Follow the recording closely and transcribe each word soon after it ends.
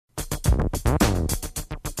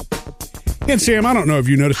And Sam, I don't know if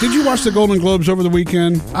you noticed. Did you watch the Golden Globes over the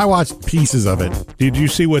weekend? I watched pieces of it. Did you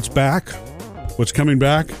see what's back? What's coming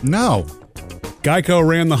back? No. Geico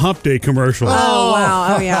ran the Hump Day commercial. Oh,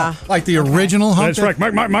 wow. Oh, yeah. Like the original Hump That's Day?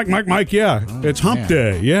 right. Mike, yeah. It's Hump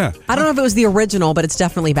Day, yeah. I don't know if it was the original, but it's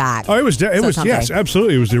definitely back. Oh, it was it's Hump yes, Day.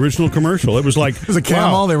 absolutely. It was the original commercial. It was like, There was a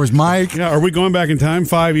camel, there was Mike. Yeah, are we going back in time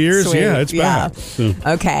 5 years? Sweet. Yeah, it's Yeah. back. So.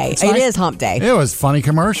 Okay. It's It nice. is Hump Day. It was a funny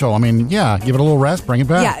commercial. I mean, yeah, give it a little rest, bring it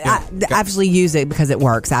back. Yeah, I actually use it because it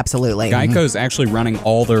works. Absolutely. Geico's actually running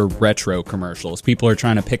all their retro commercials. People are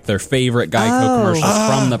trying to pick their favorite Geico commercials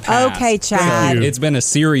from the past. Okay, Chad. Thank you. It's been a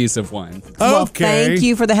series of ones. Well, Okay. thank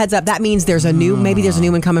you for the heads up. That means there's maybe there's a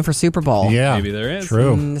new one coming for Super Bowl. Yeah. Maybe there is.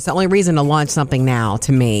 True. It's the only reason to launch something now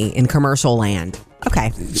to me in commercial land.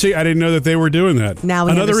 Okay. See, I didn't know that they were doing that. Now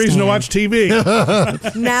we Another reason to watch TV.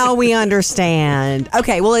 Now we understand.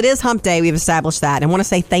 Okay, well, it is Hump Day. We've established that. And I want to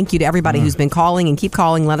say thank you to everybody who's been calling and keep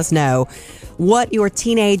calling. Let us know what your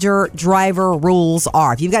teenager driver rules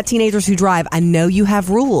are. If you've got teenagers who drive, I know you have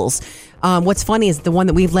rules. What's funny is the one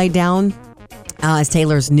that we've laid down as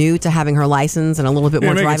Taylor's new to having her license and a little bit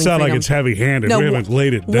more Make driving it sound freedom. like it's heavy-handed. We haven't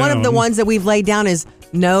laid it down. One of the ones that we've laid down is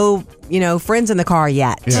no, friends in the car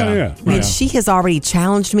yet. Yeah. Oh, yeah. I mean, she has already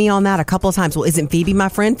challenged me on that a couple of times. Well, isn't Phoebe my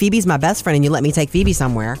friend? Phoebe's my best friend, and you let me take Phoebe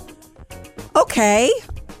somewhere. Okay.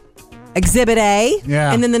 Exhibit A.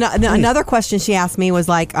 Yeah. And then another question she asked me was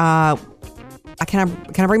like, can I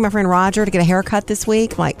bring my friend Roger to get a haircut this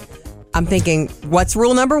week? I'm thinking, what's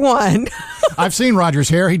rule number 1? I've seen Roger's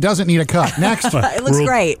hair. He doesn't need a cut. Next. It looks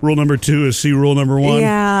great. Rule number 2 is see rule number 1.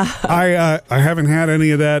 Yeah. I haven't had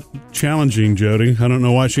any of that challenging, Jody. I don't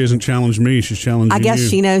know why she hasn't challenged me. She's challenging I guess you.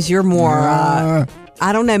 she knows you're more,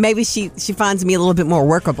 I don't know. Maybe she finds me a little bit more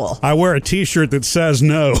workable. I wear a T-shirt that says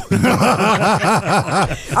no.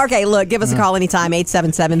 Okay, look, give us a call anytime,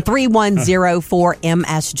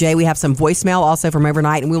 877-310-4MSJ. We have some voicemail also from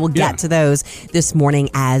overnight, and we will get to those this morning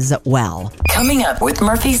as well. Coming up with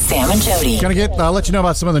Murphy, Sam, and Jody. Gonna let you know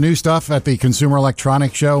about some of the new stuff at the Consumer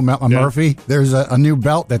Electronics Show, Murphy. There's a new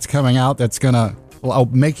belt that's coming out that's gonna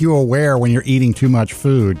make you aware when you're eating too much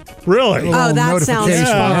food. Really? Oh, that sounds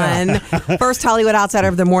fun. First Hollywood Outsider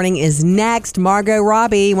of the Morning is next. Margot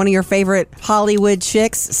Robbie, one of your favorite Hollywood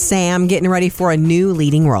chicks, Sam, getting ready for a new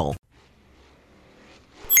leading role.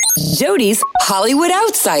 Jody's Hollywood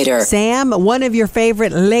Outsider. Sam, one of your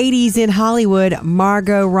favorite ladies in Hollywood,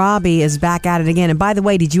 Margot Robbie, is back at it again. And by the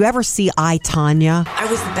way, did you ever see I, Tonya?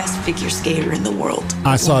 I was the best figure skater in the world.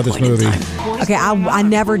 I saw this movie. Okay, I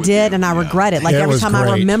never did, and I regret it. Like, It every was time I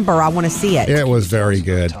great. remember, I want to see it. It was very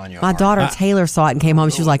good. My daughter Taylor saw it and came home.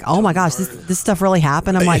 She was like, "Oh my gosh, this stuff really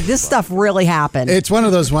happened." I'm like, "This stuff really happened." It's one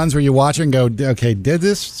of those ones where you watch and go, okay, did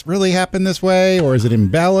this really happen this way, or is it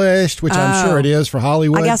embellished? Which I'm sure it is for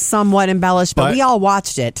Hollywood. I guess somewhat embellished, but we all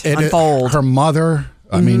watched it unfold. Her mother,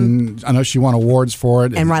 I mean, I know she won awards for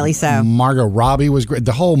it. And rightly so. Margot Robbie was great.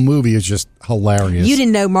 The whole movie is just hilarious. You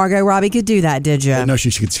didn't know Margot Robbie could do that, did you? No, she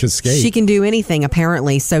could skate. She can do anything,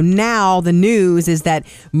 apparently. So now the news is that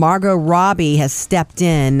Margot Robbie has stepped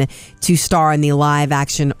in to star in the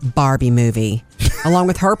live-action Barbie movie, along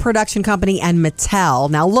with her production company and Mattel.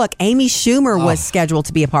 Now, look, Amy Schumer was scheduled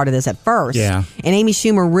to be a part of this at first. Yeah. And Amy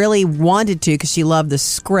Schumer really wanted to because she loved the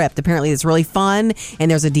script. Apparently, it's really fun, and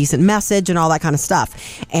there's a decent message and all that kind of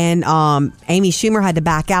stuff. And Amy Schumer had to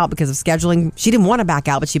back out because of scheduling. She didn't want to back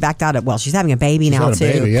out, but she backed out. She's having a baby now, had a too.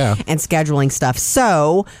 baby, yeah. And scheduling stuff.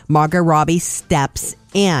 So, Margot Robbie steps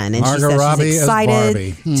in. And Margot she says Robbie she's as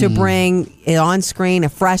excited Barbie. to bring it on screen a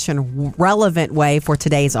fresh and relevant way for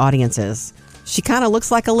today's audiences. She kind of looks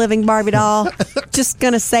like a living Barbie doll. Just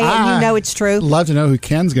going to say it. You know it's true. Love to know who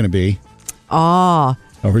Ken's going to be. Oh,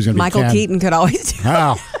 Or who's going to be Michael Ken. Keaton could always do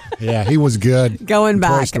Oh, yeah, he was good. Going in Toy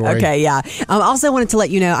back. Story. Okay, yeah. I also wanted to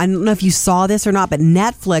let you know, I don't know if you saw this or not, but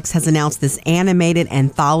Netflix has announced this animated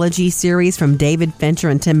anthology series from David Fincher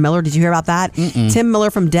and Tim Miller. Did you hear about that? Tim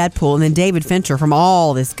Miller from Deadpool and then David Fincher from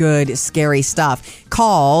all this good, scary stuff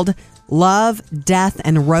called Love, Death,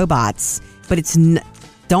 and Robots. But it's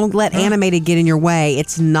don't let animated get in your way.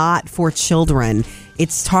 It's not for children.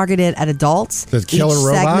 It's targeted at adults. The killer Each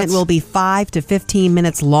robots? segment will be 5 to 15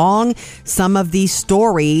 minutes long. Some of these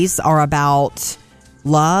stories are about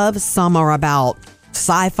love. Some are about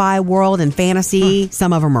sci-fi world and fantasy.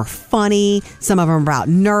 Some of them are funny. Some of them are about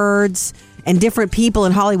nerds. And different people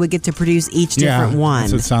in Hollywood get to produce each different one.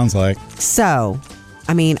 That's what it sounds like. So,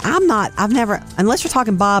 I mean, I've never, unless you're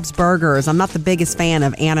talking Bob's Burgers, I'm not the biggest fan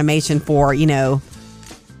of animation for,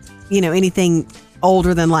 anything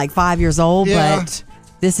older than like 5 years old, Yeah. but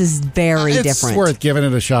this is very It's different. worth giving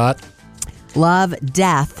it a shot. Love,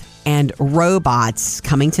 Death, and robots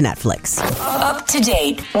coming to Netflix. Up to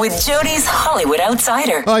date with Jody's Hollywood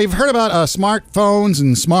Outsider. You've heard about smartphones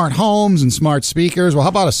and smart homes and smart speakers. Well, how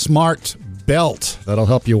about a smart belt that'll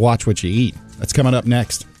help you watch what you eat? That's coming up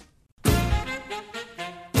next.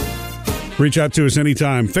 Reach out to us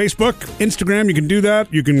anytime. Facebook, Instagram, you can do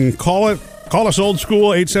that. You can call us old school,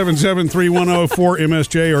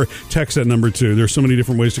 877-310-4MSJ, or text that number too. There's so many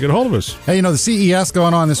different ways to get a hold of us. Hey, the CES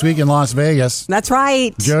going on this week in Las Vegas. That's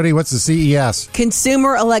right. Jody, what's the CES?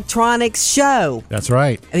 Consumer Electronics Show. That's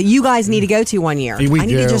right. You guys need to go to one year. We I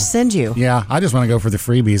need do. to just send you. Yeah, I just want to go for the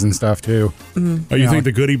freebies and stuff too. Oh, you think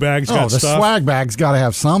the goodie bag's got the stuff? swag bag's got to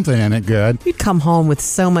have something in it good. You'd come home with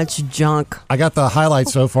so much junk. I got the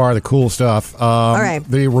highlights so far, the cool stuff. All right.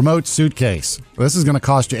 The remote suitcase. This is going to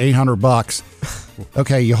cost you $800.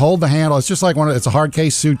 Okay, you hold the handle. It's just like it's a hard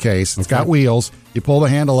case suitcase. It's got wheels. You pull the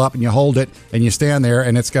handle up and you hold it, and you stand there,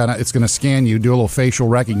 and it's gonna scan you, do a little facial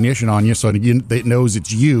recognition on you, so that it knows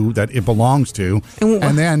it's you that it belongs to.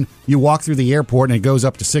 And then you walk through the airport, and it goes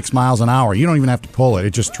up to 6 miles an hour. You don't even have to pull it;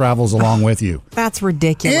 it just travels along with you. That's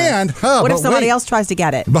ridiculous. And what if somebody else tries to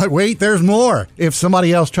get it? But wait, there's more. If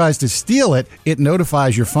somebody else tries to steal it, it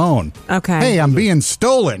notifies your phone. Okay. Hey, I'm being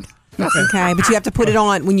stolen. Okay, but you have to put it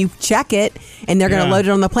on when you check it, and they're going to load it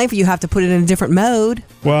on the plane for you. You have to put it in a different mode.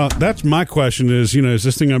 Well, that's my question is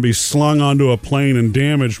this thing going to be slung onto a plane and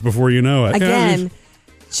damaged before you know it? Again,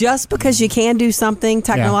 just because you can do something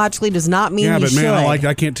technologically does not mean you should. Man,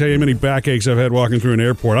 I can't tell you how many backaches I've had walking through an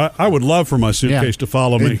airport. I would love for my suitcase to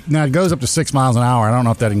follow me. Now, it goes up to 6 miles an hour. I don't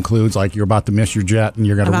know if that includes, you're about to miss your jet and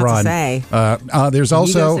you're going to run. Say. There's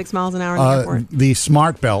also you go 6 miles an hour in the airport? The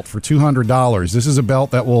Smart Belt for $200. This is a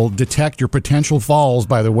belt that will detect your potential falls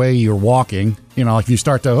by the way you're walking. If you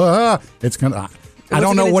start to, it's going to... I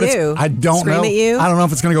don't know what do? I don't Scream know. At you? I don't know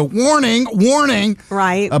if it's going to go warning.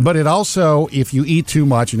 Right. But it also, if you eat too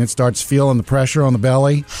much and it starts feeling the pressure on the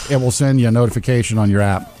belly, it will send you a notification on your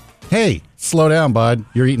app. Hey, slow down, bud.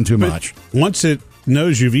 You're eating too much. Once it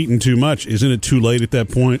knows you've eaten too much, isn't it too late at that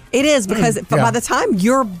point? It is, because by the time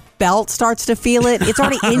your belt starts to feel it, it's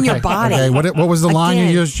already in your body. Okay. What was the line you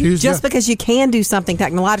used? Just because you can do something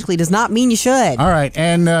technologically does not mean you should. All right.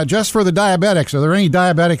 And just for the diabetics, are there any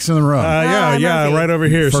diabetics in the room? Yeah, right over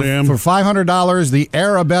here, Sam. For $500, the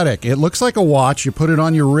Arabetic. It looks like a watch. You put it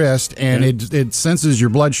on your wrist, and it senses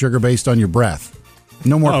your blood sugar based on your breath.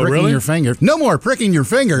 No more pricking your fingers. No more pricking your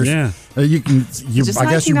fingers. Yeah. I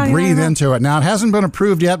guess you breathe into it. Now, it hasn't been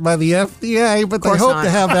approved yet by the FDA, but they hope to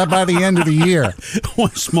have that by the end of the year. One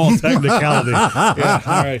small technicality. Yeah,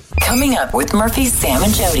 all right. Coming up with Murphy, Sam,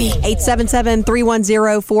 and Jody.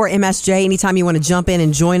 877-310-4MSJ. Anytime you want to jump in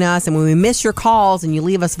and join us. And when we miss your calls and you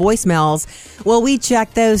leave us voicemails, well, we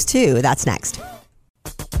check those too. That's next.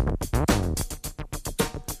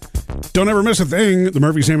 Don't ever miss a thing. The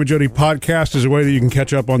Murphy, Sam, and Jody podcast is a way that you can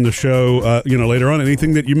catch up on the show, later on.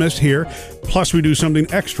 Anything that you missed here. Plus, we do something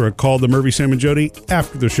extra called the Murphy, Sam, and Jody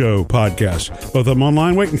After the Show podcast. Both of them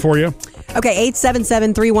online waiting for you. Okay,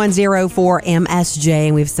 877-310-4MSJ.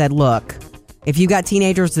 And we've said, look, if you got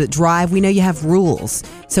teenagers that drive, we know you have rules.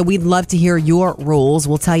 So we'd love to hear your rules.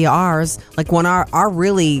 We'll tell you ours. Our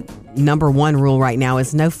really number one rule right now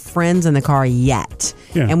is no friends in the car yet.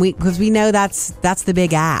 Yeah. And because we know that's the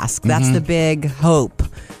big ask. That's the big hope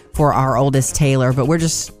for our oldest Taylor. But we're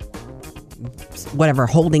just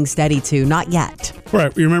holding steady to not yet.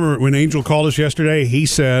 Right. You remember when Angel called us yesterday? He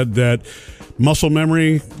said that muscle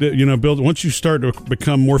memory, build once you start to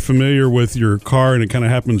become more familiar with your car, and it kind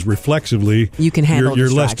of happens reflexively, you can handle.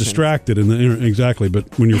 You're less distracted, exactly.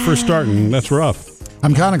 But when you're first starting, that's rough.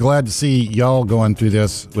 I'm kind of glad to see y'all going through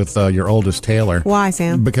this with your oldest Taylor. Why,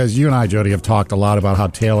 Sam? Because you and I, Jody, have talked a lot about how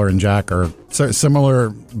Taylor and Jack are similar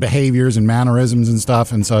behaviors and mannerisms and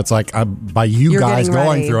stuff. And so it's like, by you're guys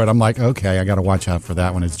going through it, I'm like, okay, I got to watch out for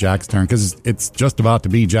that when it's Jack's turn, because it's just about to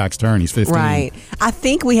be Jack's turn. He's 15. Right. I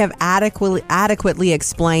think we have adequately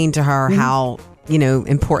explained to her how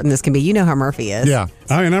important this can be. You know how Murphy is. Yeah.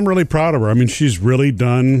 And I'm really proud of her. I mean, she's really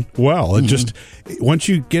done well. It just, once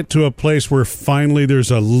you get to a place where finally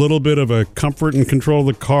there's a little bit of a comfort and control of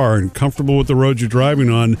the car and comfortable with the road you're driving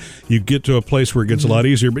on, you get to a place where it gets a lot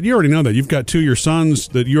easier. But you already know that. You've got two of your sons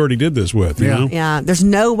that you already did this with, you know? Yeah. There's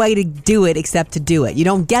no way to do it except to do it. You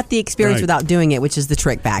don't get the experience without doing it, which is the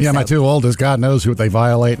trick back. Yeah, my two oldest, God knows who they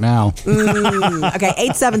violate now. Okay,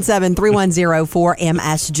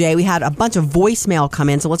 877-310-4MSJ. We had a bunch of voicemail come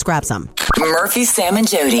in, so let's grab some. Murphy, Sam, and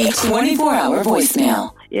Jody, 24-hour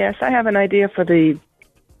voicemail. Yes, I have an idea for the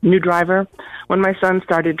new driver. When my son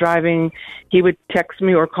started driving, he would text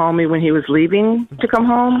me or call me when he was leaving to come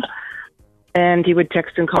home. And he would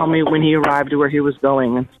text and call me when he arrived to where he was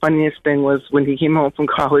going. And the funniest thing was when he came home from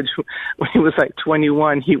college, when he was like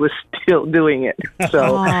 21, he was still doing it.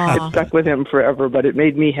 So it stuck with him forever, but it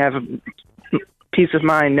made me have peace of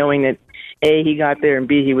mind knowing that A, he got there, and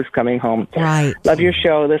B, he was coming home. Right. Love your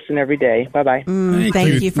show. Listen every day. Bye-bye.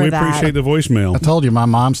 Thank you for we that. appreciate the voicemail. I told you my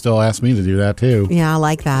mom still asks me to do that too. Yeah, I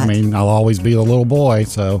like that. I mean, I'll always be the little boy,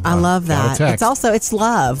 so I love got a that. text. It's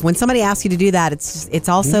love. When somebody asks you to do that, it's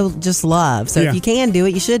also just love. So Yeah. if you can do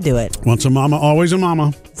it, you should do it. Once a mama, always a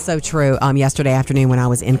mama. So true. Yesterday afternoon when I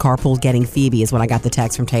was in carpool getting Phoebe is when I got the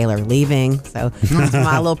text from Taylor leaving. So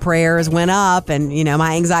my little prayers went up, and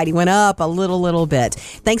my anxiety went up a little bit.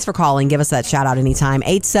 Thanks for calling. Give us that shout out anytime.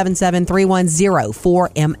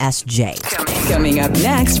 877-310-4MSJ. Coming up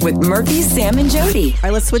next with Murphy, Sam, and Jody. All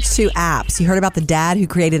right, let's switch to apps. You heard about the dad who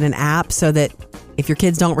created an app so that if your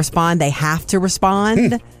kids don't respond, they have to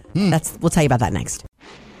respond. We'll tell you about that next.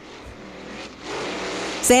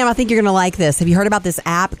 Sam, I think you're going to like this. Have you heard about this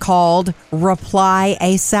app called Reply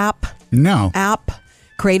ASAP? No. App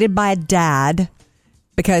created by a dad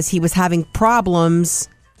because he was having problems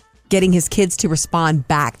getting his kids to respond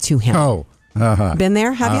back to him. Oh. Been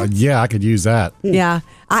there, have you? Yeah, I could use that. Yeah.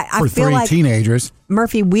 I For feel 3 like, teenagers.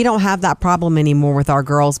 Murphy, we don't have that problem anymore with our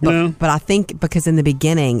girls, but I think because in the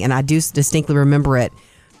beginning, and I do distinctly remember it,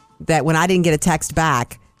 that when I didn't get a text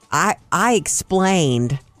back, I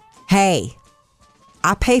explained, hey,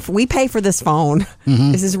 we pay for this phone.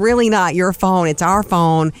 This is really not your phone. It's our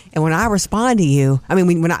phone. And when I respond to you,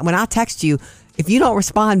 when I text you, if you don't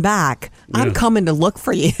respond back, I'm coming to look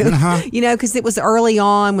for you. Because it was early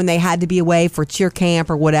on when they had to be away for cheer camp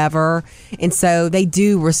or whatever. And so they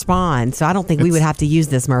do respond. So I don't think we would have to use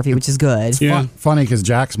this, Murphy, which is good. Yeah. Funny because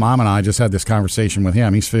Jack's mom and I just had this conversation with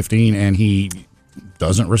him. He's 15 and he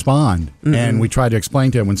doesn't respond. And we tried to explain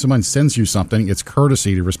to him when someone sends you something, it's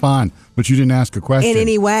courtesy to respond, but you didn't ask a question. In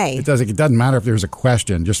any way. It doesn't matter if there's a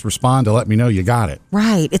question. Just respond to let me know you got it.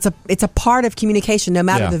 Right. It's a part of communication, no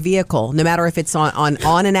matter Yeah. the vehicle, no matter if it's on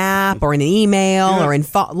an app or in an email or in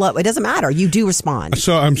it doesn't matter. You do respond.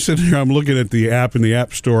 So I'm sitting here, I'm looking at the app in the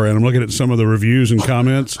App Store, and I'm looking at some of the reviews and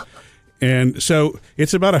comments. And so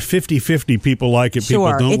it's about a 50-50. People like it,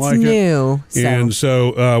 Sure, people don't it's like new, it. so. And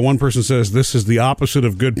so one person says this is the opposite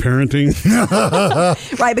of good parenting.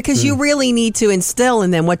 Right, because you really need to instill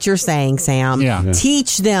in them what you're saying, Sam. Yeah.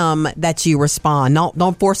 Teach them that you respond.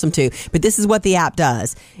 Don't force them to. But this is what the app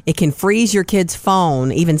does. It can freeze your kid's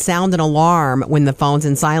phone, even sound an alarm when the phone's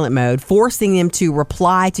in silent mode, forcing them to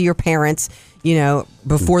reply to your parents,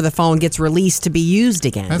 before the phone gets released to be used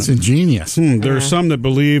again. That's ingenious. There are some that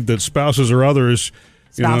believe that spouses or others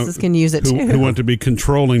Spouses can use it, too. who want to be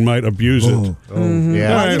controlling might abuse it. Yeah. Well,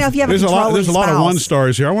 if you have a there's controlling a lot of spouse. 1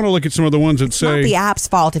 stars here. I want to look at some of the ones that It's say not the app's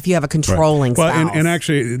fault if you have a controlling Well, spouse. and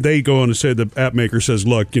actually, they go on to say the app maker says,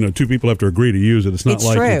 "Look, 2 people have to agree to use it. It's not it's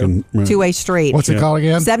like true. you can." Right. Two-way street. What's it called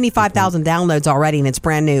again? 75,000 downloads already, and it's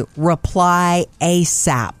brand new. Reply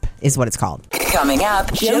ASAP is what it's called. Coming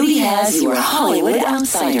up, Jody has your Hollywood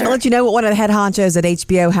Outsider. I'll let you know what one of the head honchos at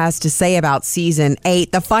HBO has to say about season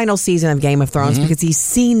 8, the final season of Game of Thrones, because he's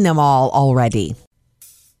seen them all already.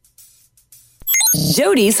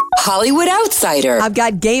 Jody's Hollywood Outsider. I've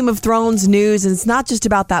got Game of Thrones news, and it's not just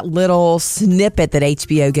about that little snippet that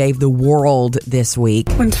HBO gave the world this week.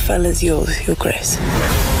 Winterfell is yours, Your Grace.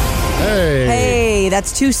 Hey,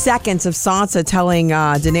 that's 2 seconds of Sansa telling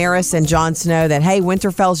Daenerys and Jon Snow that, hey,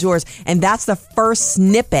 Winterfell's yours. And that's the first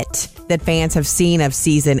snippet that fans have seen of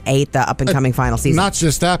season 8, the up-and-coming final season. Not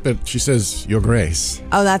just that, but she says, Your Grace.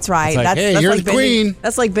 Oh, that's right. It's like, hey, that's you're like the bending, queen.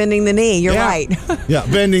 That's like bending the knee. You're Yeah. right. Yeah,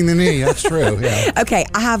 bending the knee. That's true. Yeah. Okay,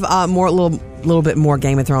 I have little bit more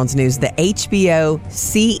Game of Thrones news. The HBO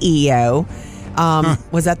CEO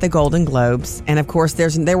was at the Golden Globes, and of course,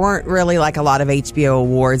 there weren't really like a lot of HBO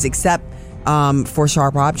awards except for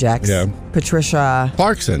Sharp Objects. Yeah. Patricia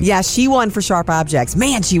Clarkson. Yeah, she won for Sharp Objects.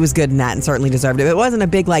 Man, she was good in that and certainly deserved it. It wasn't a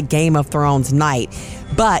big like Game of Thrones night,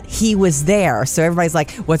 but he was there, so everybody's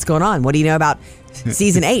like, "What's going on? What do you know about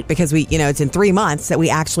season 8?" Because it's in 3 months that we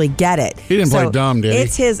actually get it. He didn't play dumb, did he?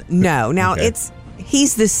 It's his no. Now Okay.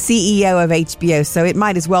 He's the CEO of HBO, so it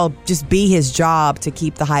might as well just be his job to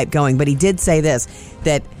keep the hype going. But he did say this,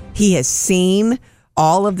 that he has seen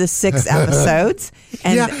all of the 6 episodes.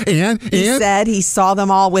 And he said he saw them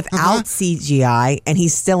all without CGI, and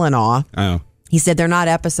he's still in awe. Oh. He said they're not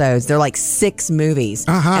episodes. They're like 6 movies.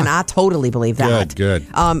 And I totally believe that. Good.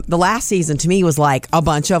 The last season, to me, was like a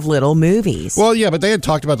bunch of little movies. Well, yeah, but they had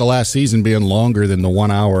talked about the last season being longer than the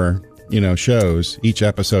 1 hour, shows, each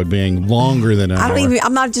episode being longer than an hour.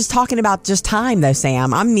 I'm not just talking about just time, though,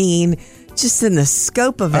 Sam. I mean just in the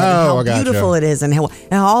scope of it, Oh, and I how gotcha. beautiful it is, and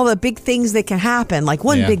all the big things that can happen, like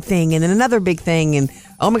one Yeah. big thing and then another big thing, and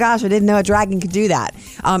oh my gosh, I didn't know a dragon could do that.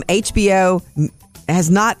 HBO has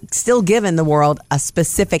not still given the world a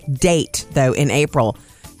specific date, though, in April.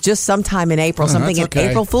 Just sometime in April. Oh, Something in that's okay.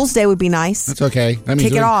 April Fool's Day would be nice. That's okay. That means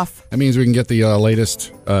Kick it off. That means we can get the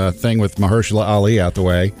latest thing with Mahershala Ali out the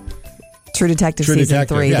way. True Detective True season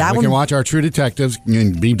Detective. 3. Yeah, That we one, can watch our True Detectives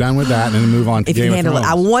and be done with that, and then move on to if you Game can of handle it.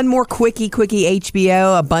 Thrones. One more quickie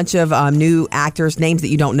HBO. A bunch of new actors, names that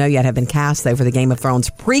you don't know yet, have been cast, though, for the Game of Thrones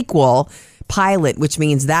prequel pilot, which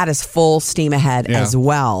means that is full steam ahead as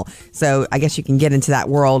well. So I guess you can get into that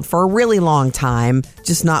world for a really long time,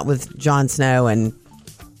 just not with Jon Snow, and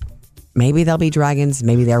maybe there'll be dragons,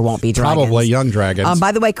 maybe there won't be dragons. Probably young dragons.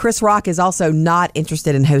 By the way, Chris Rock is also not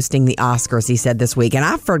interested in hosting the Oscars, he said this week. And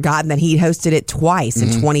I've forgotten that he hosted it twice in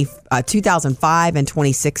 2005 and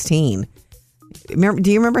 2016.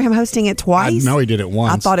 Do you remember him hosting it twice? No, he did it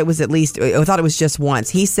once. I thought it was just once.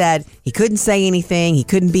 He said he couldn't say anything. He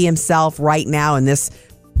couldn't be himself right now in this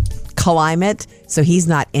climate, so he's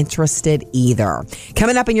not interested either.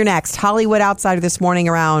 Coming up in your next Hollywood Outsider this morning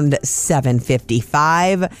around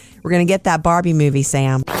 7:55, we're going to get that Barbie movie,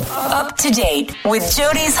 Sam. Up to date with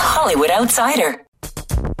Jody's Hollywood Outsider.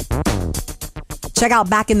 Check out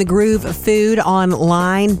Back in the Groove food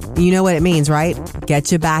online. You know what it means, right?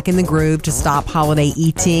 Get you back in the groove to stop holiday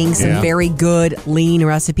eating. Some very good lean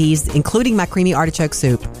recipes, including my creamy artichoke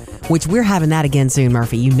soup, which we're having that again soon,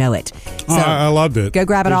 Murphy. You know it. So I loved it. Go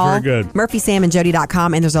grab it all. Very good.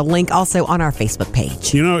 MurphySamandJody.com, and there's a link also on our Facebook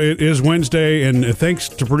page. You know, it is Wednesday, and thanks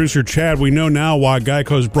to producer Chad, we know now why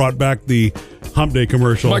Geico's brought back the Hump Day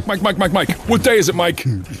commercial. Mike. What day is it, Mike?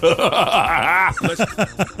 Yeah,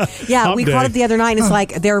 Hump we Day. caught it the other night, and it's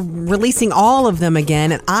like they're releasing all of them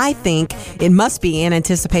again, and I think it must be in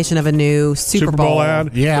anticipation of a new Super Bowl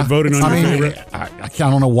ad. Yeah. For voting on I your mean, favorite. I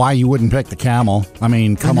don't know why you wouldn't pick the camel. I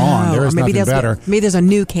mean, come on. There is maybe nothing better. Maybe there's a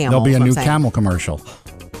new camel. There'll be a is what new I'm saying. camel commercial.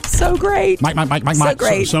 So great. Mike. So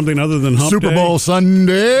great. Something other than Hump Super Day. Bowl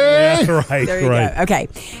Sunday. Yeah, right. There you right. go. Okay.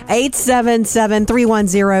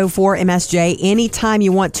 877-310-4MSJ. Anytime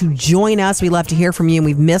you want to join us, we love to hear from you. And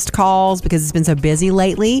we've missed calls because it's been so busy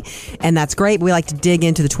lately. And that's great. We like to dig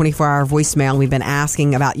into the 24-hour voicemail. And we've been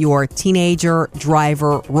asking about your teenager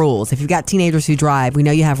driver rules. If you've got teenagers who drive, we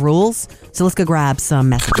know you have rules. So let's go grab some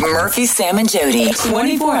messages. Murphy, Sam, and Jody.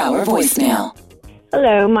 24-hour voicemail.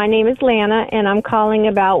 Hello, my name is Lana, and I'm calling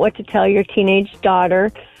about what to tell your teenage daughter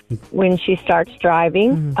when she starts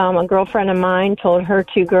driving. A girlfriend of mine told her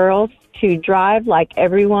two girls to drive like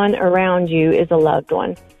everyone around you is a loved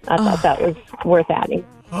one. I thought that was worth adding.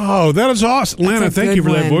 Oh, that is awesome. Lana, That's a thank you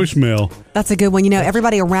good for that one. voicemail. That's a good one. You know,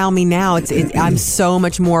 everybody around me now, I'm so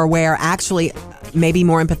much more aware, actually, maybe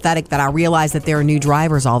more empathetic, that I realize that there are new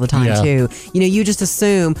drivers all the time, Yeah. too. You know, you just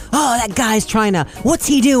assume, oh, that guy's trying to, what's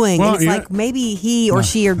he doing? Well, and it's yeah. like maybe he or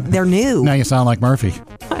she, they're new. Now you sound like Murphy.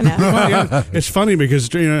 I know. Well, yeah, it's funny because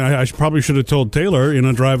I probably should have told Taylor,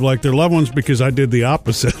 drive like their loved ones, because I did the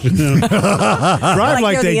opposite. Drive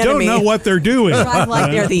like they're they the don't enemy. know what they're doing. Drive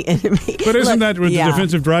like they're the enemy. But isn't that what yeah. the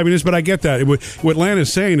defensive driving is? But I get that. What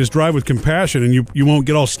Lana's saying is drive with compassion, and you won't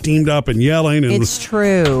get all steamed up and yelling. And It's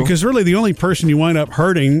true. Because really the only person you wind up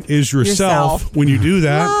hurting is yourself. When you do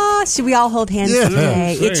that. Should we all hold hands Yeah.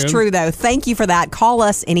 today? I'm It's saying. true, though. Thank you for that. Call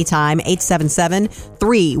us anytime,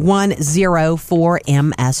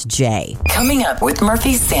 877-310-4MSJ. Coming up with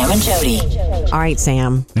Murphy, Sam, and Jody. All right,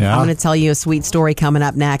 Sam. Yeah? I'm going to tell you a sweet story coming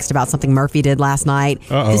up next about something Murphy did last night.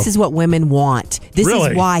 Uh-oh. This is what women want. This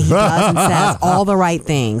Really? is why he does and says all the right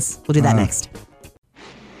things. We'll do that next.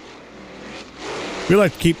 We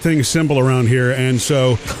like to keep things simple around here, and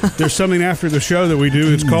so there's something after the show that we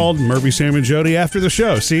do. It's called Murphy, Sam, and Jody After the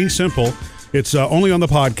Show. See? Simple. It's only on the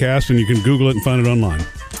podcast, and you can Google it and find it online.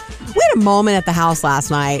 We had a moment at the house last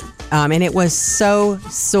night, and it was so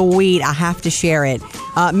sweet. I have to share it.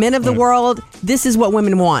 Men of the world, this is what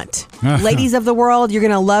women want. Ladies of the world, you're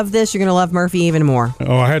going to love this. You're going to love Murphy even more.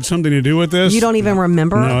 Oh, I had something to do with this? You don't even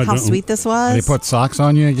remember No, I how don't. sweet this was? They put socks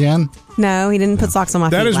on you again? No, he didn't put socks on my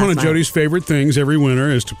feet That is last one of night. Jody's favorite things every winter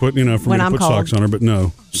is to put, for me When to I'm put cold. socks on her, but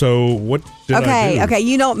no. So what did I do? Okay.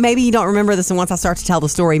 Maybe you don't remember this, and once I start to tell the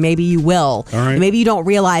story, maybe you will. All right. Maybe you don't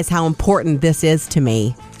realize how important this is to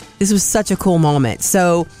me. This was such a cool moment.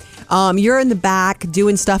 So you're in the back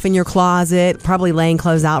doing stuff in your closet, probably laying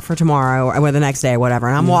clothes out for tomorrow or the next day or whatever.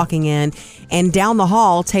 And I'm walking in, and down the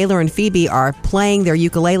hall, Taylor and Phoebe are playing their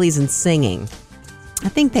ukuleles and singing. I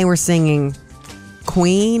think they were singing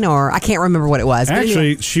Queen, or I can't remember what it was. But Actually,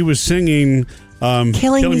 anyway. she was singing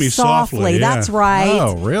Killing Me Softly. yeah. That's right.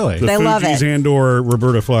 Oh, really? The They love Fugees it. and/or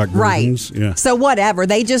Roberta Flack versions. Right. Yeah. So whatever.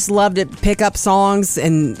 They just love to pick up songs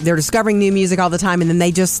and they're discovering new music all the time and then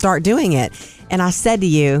they just start doing it. And I said to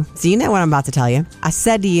you, so you know what I'm about to tell you. I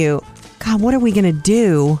said to you, God, what are we going to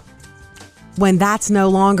do when that's no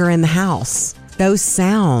longer in the house? Those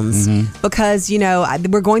sounds. Because,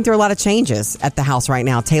 we're going through a lot of changes at the house right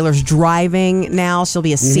now. Taylor's driving now. She'll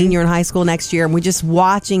be a senior in high school next year. And we're just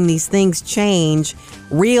watching these things change,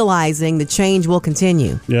 realizing the change will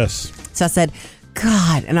continue. Yes. So I said,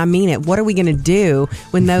 God, and I mean it, what are we going to do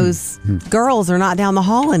when those girls are not down the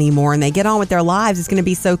hall anymore and they get on with their lives? It's going to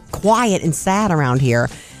be so quiet and sad around here.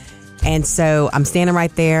 And so I'm standing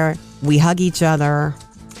right there. We hug each other,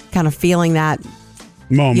 kind of feeling that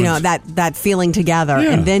Moment. that feeling together.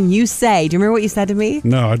 Yeah. And then you say, do you remember what you said to me?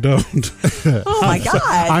 No, I don't. Oh my God.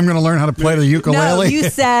 I'm going to learn how to play the No, ukulele. you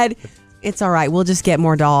said, it's all right. We'll just get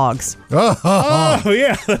more dogs. Oh,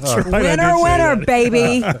 yeah. That's right. I did say Winner, that.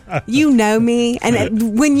 baby. You know me.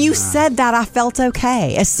 And when you said that, I felt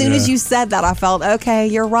okay. As soon as you said that, I felt, okay,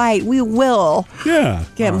 you're right. We will Yeah.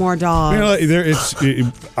 get more dogs.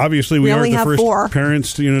 Obviously we We aren't only the have first 4.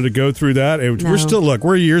 parents to go through that. No.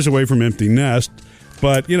 We're years away from empty nest,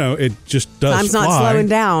 but it just does. Time's not fly. slowing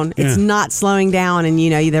down. It's Yeah. not slowing down. And,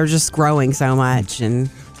 they're just growing so much. And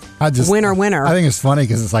winner. I think it's funny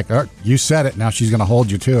because it's like, you said it. Now she's going to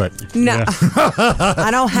hold you to it. no, I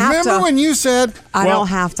don't have Remember to. when you said, I don't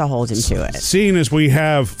have to hold him to it. Seeing as we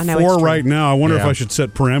have I know 4 it's true. right now, I wonder if Yeah. I should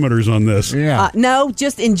set parameters on this. yeah. No,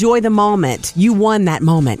 just enjoy the moment. You won that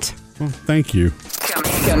moment. Thank you.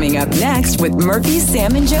 Coming up next with Murphy,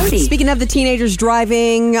 Sam, and Jody. Speaking of the teenagers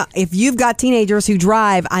driving, if you've got teenagers who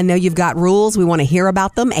drive, I know you've got rules. We want to hear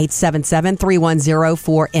about them.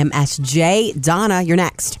 877-310-4MSJ. Donna, you're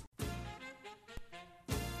next.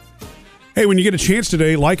 Hey, when you get a chance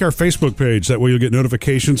today, like our Facebook page. That way you'll get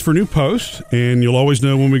notifications for new posts, and you'll always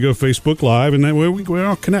know when we go Facebook Live, and that way we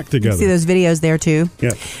all connect together. See those videos there, too.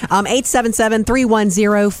 Yeah.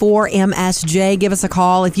 877-310-4MSJ. Give us a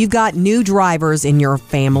call. If you've got new drivers in your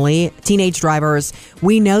family, teenage drivers,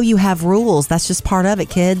 we know you have rules. That's just part of it,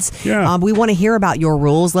 kids. Yeah. We want to hear about your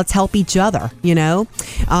rules. Let's help each other,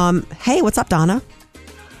 Hey, what's up, Donna?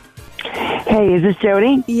 Hey, is this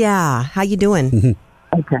Jody? Yeah. How you doing?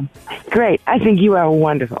 Okay. Great. I think you are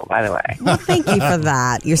wonderful, by the way. Well, thank you for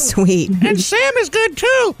that. You're sweet. And Sam is good,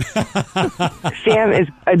 too. Sam is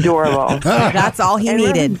adorable. That's all he And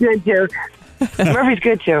needed. Murphy's good, too. Murphy's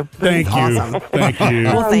good, too. Thank you. Awesome. Thank you.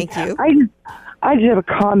 Well, thank you. I just have a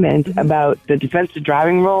comment about the defensive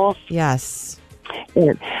driving rules. Yes.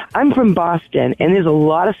 And I'm from Boston, and there's a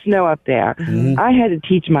lot of snow up there. I had to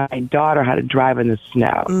teach my daughter how to drive in the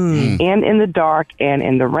snow and in the dark and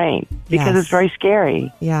in the rain because Yes. it's very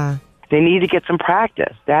scary. Yeah. They need to get some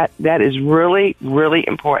practice. That is really, really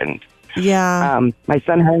important. Yeah. My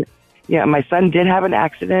son did have an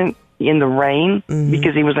accident in the rain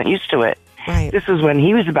because he wasn't used to it. Right. This was when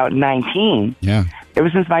he was about 19. Yeah. Ever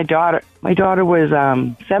since my daughter was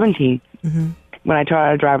 17 when I taught her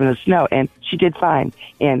how to drive in the snow, and she did fine.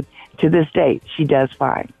 And to this day, she does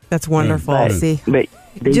fine. That's wonderful. But, See, but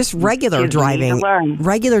just regular kids need to driving. learn.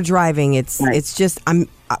 Regular driving. It's just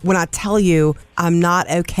when I tell you I'm not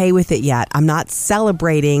okay with it yet. I'm not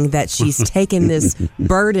celebrating that she's taken this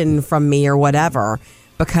burden from me or whatever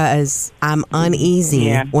because I'm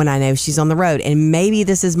uneasy when I know she's on the road. And maybe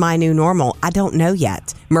this is my new normal. I don't know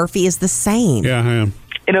yet. Murphy is the same. Yeah, I am.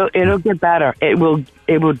 It'll get better. It will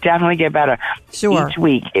definitely get better. Sure. Each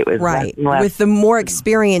week it was Right. less and less. With the more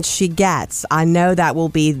experience she gets, I know that will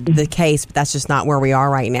be the case, but that's just not where we are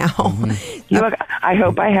right now. Look, I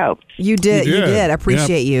hope I helped. You did. You You did. did. I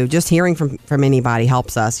appreciate you. Just hearing from anybody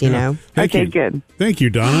helps us, you know. Thank Okay, you. good. Thank you,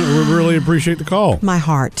 Donna. We really appreciate the call. My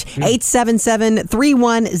heart.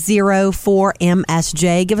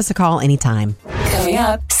 877-310-4MSJ. Give us a call anytime. Coming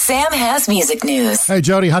up, Sam has music news. Hey,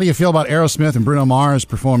 Jody, how do you feel about Aerosmith and Bruno Mars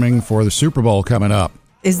performing for the Super Bowl coming up?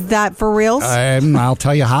 Is that for reals? I'll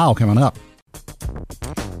tell you how coming up.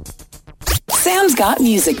 Sam's got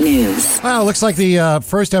music news. Well, it looks like the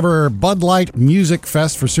first ever Bud Light Music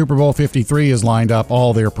Fest for Super Bowl 53 has lined up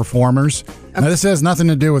all their performers. Now, this has nothing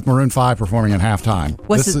to do with Maroon 5 performing at halftime.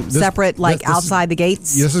 What's it separate, like outside the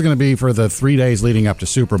gates? This is going to be for the 3 days leading up to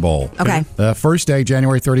Super Bowl. Okay. The first day,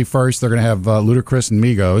 January 31st, they're going to have Ludacris and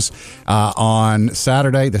Migos. On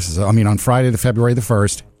Saturday, on Friday, February the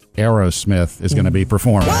 1st, Aerosmith is going to be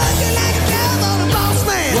performing.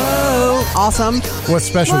 Whoa. Awesome. With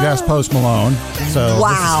special guest Post Malone. So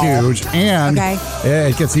Wow. this is huge. And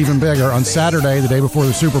it gets even bigger. On Saturday, the day before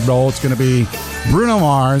the Super Bowl, it's going to be Bruno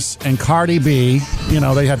Mars and Cardi B. You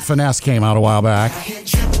know, they had Finesse came out a while back.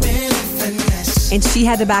 And she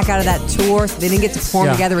had to back out of that tour. So they didn't get to perform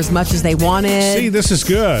together as much as they wanted. See, this is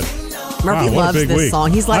good. Murphy Wow, loves this week.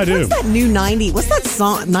 song. He's like, I do. what's that new 90s? What's that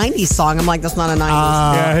song? 90s song? I'm like, that's not a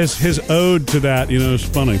 90s. Yeah, his ode to that, is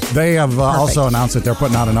funny. They have also announced that they're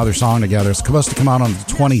putting out another song together. It's supposed to come out on the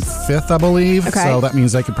 25th, I believe. Okay. So that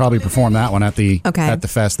means they could probably perform that one at the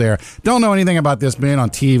fest there. Don't know anything about this being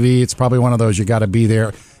on TV. It's probably one of those you got to be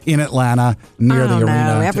there in Atlanta near the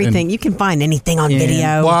arena. Everything. You can find anything on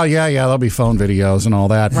video. Well, yeah, there'll be phone videos and all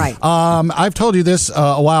that. Right. I've told you this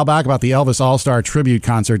a while back about the Elvis All-Star Tribute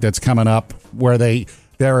Concert that's coming up, where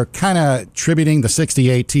they're kind of tributing the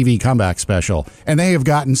 68 TV comeback special. And they have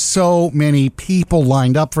gotten so many people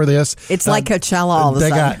lined up for this. It's like Coachella all of a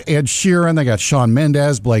sudden. They got Ed Sheeran, they got Shawn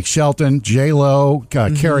Mendes, Blake Shelton, J-Lo,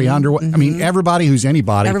 Carrie Underwood. I mean, everybody who's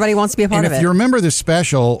anybody. Everybody wants to be a part of it. And if you remember this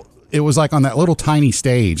special, it was like on that little tiny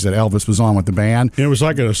stage that Elvis was on with the band. It was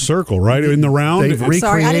like in a circle, right? In the round?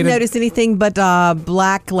 Sorry, I didn't notice anything but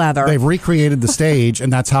black leather. They've recreated the stage,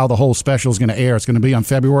 and that's how the whole special is going to air. It's going to be on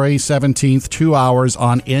February 17th, 2 hours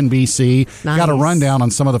on NBC. Nice. Got a rundown on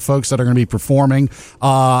some of the folks that are going to be performing.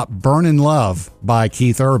 Burnin' Love by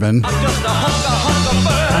Keith Urban.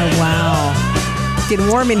 Oh, wow. Getting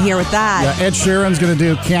warm in here with that. Yeah, Ed Sheeran's going to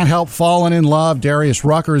do Can't Help Falling in Love. Darius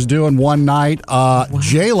Rucker's doing One Night.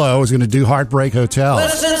 J-Lo is going to do Heartbreak Hotel.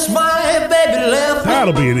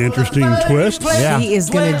 That'll be an interesting twist. Yeah. He is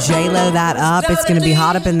going to J-Lo that up. It's going to be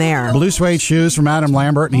hot up in there. Blue suede shoes from Adam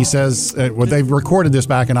Lambert, and he says they've recorded this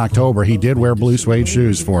back in October. He did wear blue suede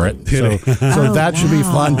shoes for it, so that should be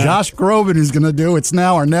fun. Josh Groban is going to do It's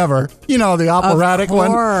Now or Never. The operatic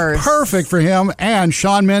one, perfect for him. And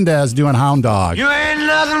Shawn Mendes doing Hound Dog. You ain't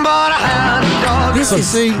nothing but a hound dog. This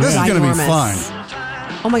is going to be fun.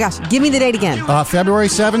 Oh my gosh, give me the date again. February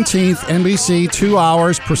 17th, NBC, 2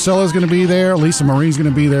 hours. Priscilla's going to be there. Lisa Marie's going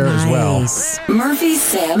to be there as well. Murphy,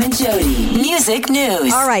 Sam, and Jody. Music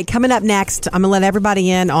news. All right, coming up next, I'm going to let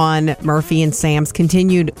everybody in on Murphy and Sam's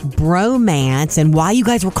continued bromance and why you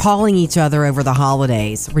guys were calling each other over the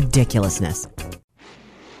holidays. Ridiculousness.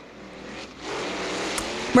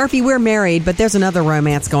 Murphy, we're married, but there's another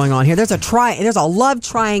romance going on here. There's a love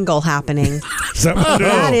triangle happening.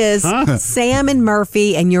 That is Sam and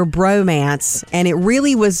Murphy and your bromance, and it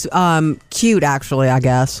really was cute, actually, I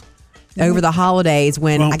guess, over the holidays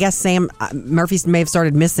when I guess Murphy may have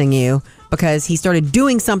started missing you because he started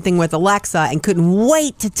doing something with Alexa and couldn't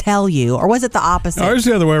wait to tell you. Or was it the opposite? Oh, it's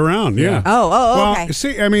the other way around, yeah. Oh, okay. Well,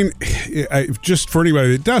 see, I mean, just for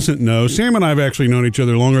anybody that doesn't know, Sam and I have actually known each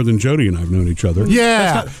other longer than Jody and I have known each other.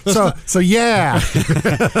 Yeah. So yeah.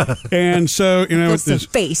 And so,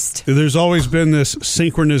 there's always been this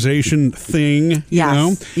synchronization thing.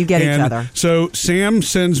 Yes, you get each other. So Sam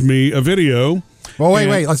sends me a video. Well,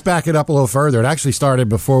 wait. Let's back it up a little further. It actually started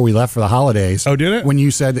before we left for the holidays. Oh, did it? When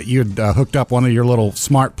you said that you had hooked up one of your little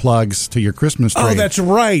smart plugs to your Christmas tree. Oh, that's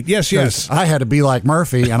right. Yes. I had to be like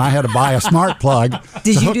Murphy, and I had to buy a smart plug.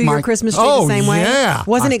 Did you do your Christmas tree the same way? Yeah.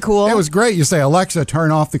 Wasn't it cool? It was great. You say, Alexa,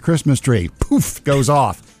 turn off the Christmas tree. Poof, goes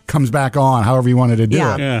off. Comes back on, however you wanted to do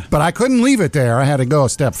it. Yeah. But I couldn't leave it there. I had to go a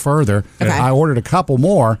step further. Okay. I ordered a couple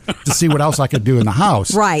more to see what else I could do in the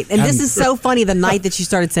house. Right. And this is so funny the night that you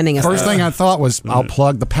started sending us. First thing I thought was I'll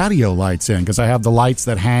plug the patio lights in because I have the lights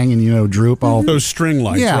that hang and, droop all. Those string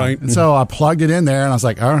lights, right? And so I plugged it in there and I was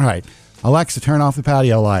like, all right, Alexa, turn off the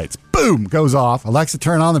patio lights. Boom, goes off. Alexa,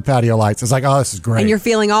 turn on the patio lights. It's like, oh, this is great. And you're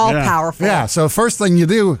feeling all powerful. Yeah, so first thing you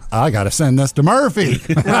do, I got to send this to Murphy.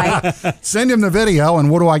 Right. Send him the video,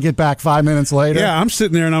 and what do I get back 5 minutes later? Yeah, I'm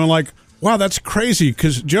sitting there and I'm like, wow, that's crazy.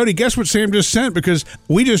 Because, Jody, guess what Sam just sent? Because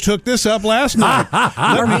we just hooked this up last night.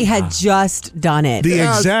 Murphy had just done it. The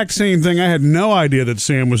exact same thing. I had no idea that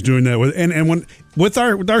Sam was doing that with. And when with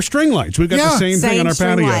our string lights, we've got the same thing on our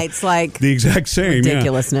string patio. Lights, like the exact same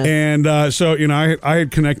ridiculousness. Yeah. And so I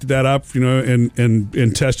had connected that up,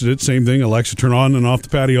 and tested it. Same thing. Alexa, turn on and off the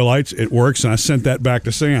patio lights. It works, and I sent that back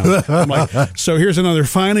to Sam. I'm like, so here's another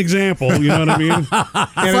fine example. You know what I mean?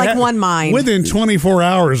 It's like one mind within 24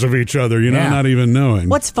 hours of each other. Not even knowing.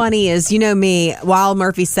 What's funny is, me, while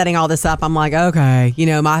Murphy's setting all this up, I'm like, okay,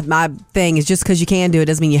 my thing is just because you can do it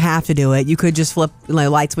doesn't mean you have to do it. You could just flip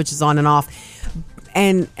light switches on and off.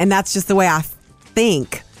 And that's just the way I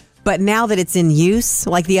think. But now that it's in use,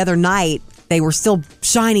 like the other night, they were still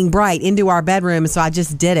shining bright into our bedroom. And so I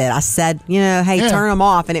just did it. I said, hey, turn them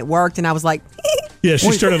off. And it worked. And I was like, Yeah,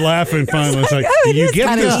 she started laughing finally. It's like, it you is get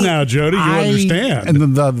kinda this neat. now, Jody. You understand.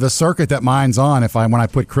 And the circuit that mine's on, when I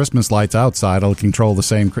put Christmas lights outside, it'll control the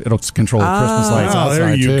Christmas lights outside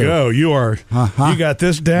there you too. go. You got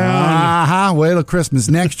this down. Wait till Christmas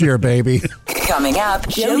next year, baby. Coming up,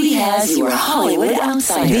 Jody has your Hollywood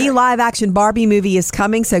Outsider. The live-action Barbie movie is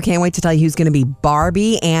coming, so can't wait to tell you who's going to be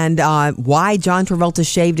Barbie and why John Travolta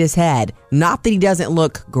shaved his head. Not that he doesn't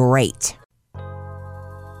look great.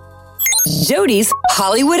 Jody's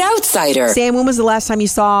Hollywood Outsider. Sam, when was the last time you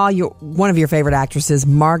saw one of your favorite actresses,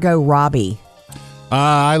 Margot Robbie?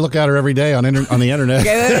 I look at her every day on the internet.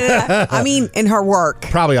 I mean, in her work.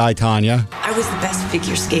 Probably I, Tanya. I was the best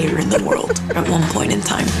figure skater in the world at one point in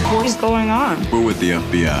time. What is going on? We're with the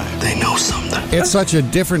FBI. They know something. It's such a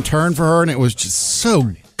different turn for her, and it was just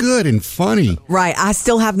so good and funny. Right. I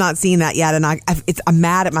still have not seen that yet, and I'm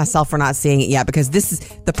mad at myself for not seeing it yet because this is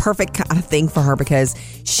the perfect kind of thing for her because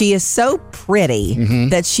she is so pretty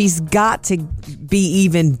that she's got to be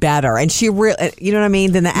even better, and she really, you know what I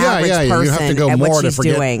mean, than the average person. You have to go at more what to she's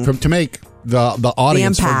forget doing. to make the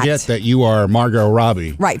audience forget that you are Margot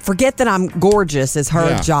Robbie. Right. Forget that I'm gorgeous is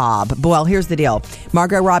her job. But, well, here's the deal.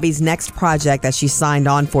 Margot Robbie's next project that she signed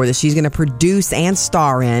on for that she's going to produce and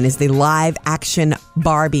star in is the live action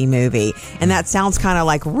Barbie movie. And that sounds kind of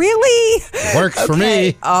like, really? Works for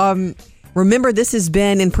me. Remember, this has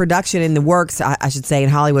been in production in the works, I should say, in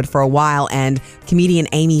Hollywood for a while, and comedian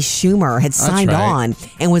Amy Schumer had signed on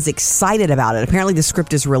and was excited about it. Apparently, the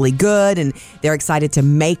script is really good, and they're excited to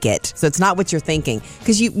make it. So it's not what you're thinking.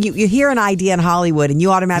 Because you hear an idea in Hollywood, and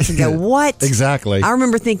you automatically go, what? Exactly. I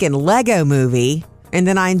remember thinking Lego movie. And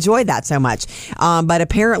then I enjoyed that so much. But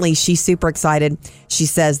apparently she's super excited. She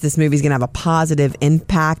says this movie's going to have a positive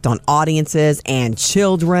impact on audiences and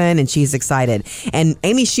children, and she's excited. And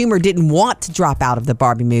Amy Schumer didn't want to drop out of the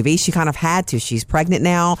Barbie movie. She kind of had to. She's pregnant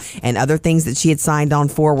now, and other things that she had signed on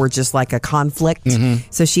for were just like a conflict.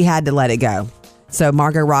 So she had to let it go. So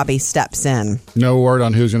Margot Robbie steps in. No word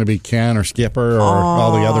on who's going to be Ken or Skipper or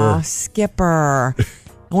all the other... Skipper.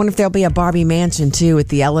 I wonder if there'll be a Barbie mansion, too, with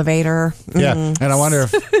the elevator. Yeah, and I wonder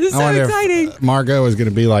if if Margot is going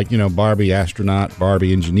to be like, Barbie astronaut,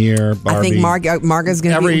 Barbie engineer, Barbie... I think Margot's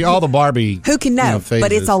going to be... all the Barbie... Who can know?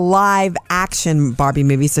 But it's a live action Barbie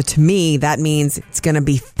movie, so to me, that means it's going to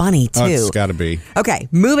be funny, too. Oh, it's got to be. Okay,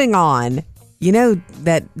 moving on. You know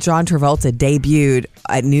that John Travolta debuted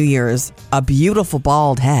at New Year's a beautiful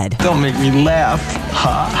bald head. Don't make me laugh.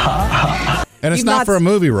 Ha, ha, ha. And it's not for a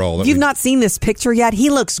movie role. You've not seen this picture yet?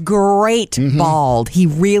 He looks great bald. He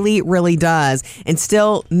really, really does. And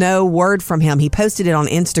still no word from him. He posted it on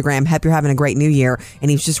Instagram. Hope you're having a great new year.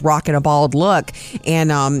 And he's just rocking a bald look.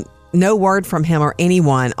 And no word from him or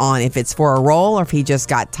anyone on if it's for a role or if he just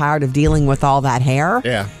got tired of dealing with all that hair.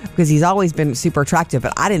 Yeah. Because he's always been super attractive.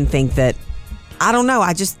 But I didn't think that... I don't know.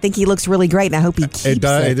 I just think he looks really great, and I hope he keeps it.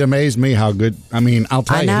 It amazed me how good. I mean, I'll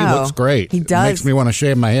tell you, he looks great. He does. It makes me want to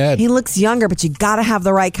shave my head. He looks younger, but you got to have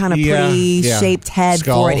the right kind of pretty shaped head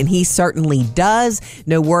Skull. for it, and he certainly does.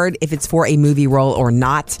 No word if it's for a movie role or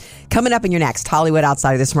not. Coming up in your next Hollywood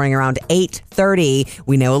Outsider this morning around 8:30,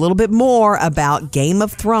 we know a little bit more about Game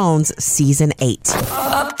of Thrones Season 8.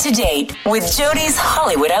 Up to date with Jody's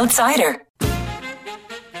Hollywood Outsider.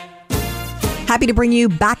 Happy to bring you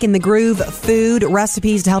back in the groove food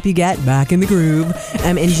recipes to help you get back in the groove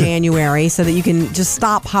in January so that you can just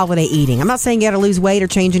stop holiday eating. I'm not saying you got to lose weight or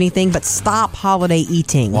change anything, but stop holiday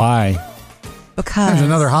eating. Why? Because there's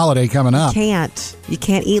another holiday coming up. You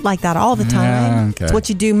can't eat like that all the time. Yeah, okay. It's what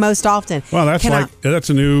you do most often. Well, that's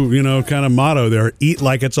a new, kind of motto there. Eat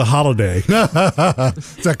like it's a holiday.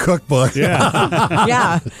 It's a cookbook. Yeah.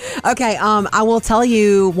 Yeah. Okay. I will tell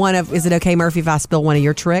you is it okay, Murphy, if I spill one of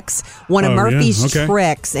your tricks? One of Murphy's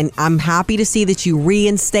tricks, and I'm happy to see that you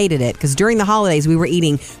reinstated it, because during the holidays we were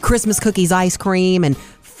eating Christmas cookies, ice cream, and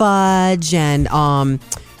fudge, and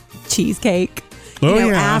cheesecake.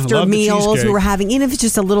 After meals, we were having, even if it's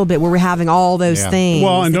just a little bit, we were having all those things.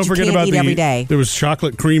 Well, and don't forget about every day. There was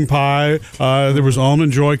chocolate cream pie. There was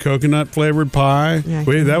Almond Joy coconut flavored pie. Yeah,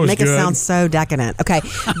 that was make good. It sound so decadent. Okay,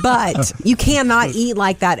 but you cannot eat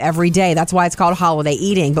like that every day. That's why it's called holiday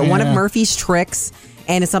eating. But one of Murphy's tricks,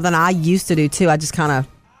 and it's something I used to do too. I just kind of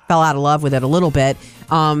fell out of love with it a little bit.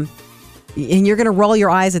 And you're going to roll your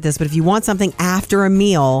eyes at this, but if you want something after a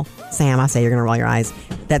meal, Sam, I say you're going to roll your eyes.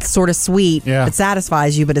 That's sort of sweet. Yeah. It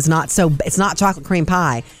satisfies you, but it's not chocolate cream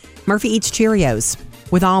pie. Murphy eats Cheerios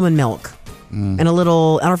with almond milk and a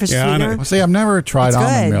little artificial sweetener. See, I've never tried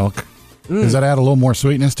almond milk. Does that add a little more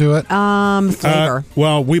sweetness to it? Flavor.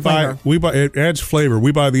 Well, we buy it adds flavor.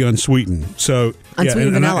 We buy the unsweetened. So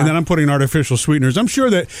Unsweetened vanilla. And then I'm putting artificial sweeteners. I'm sure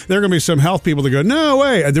that there are going to be some health people that go, no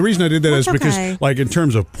way. The reason I did that is because, like, in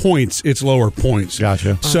terms of points, it's lower points.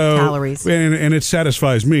 Gotcha. So calories. And it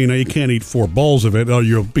satisfies me. Now, you can't eat 4 bowls of it, or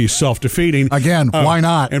you'll be self-defeating. Again, why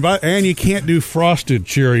not? And you can't do frosted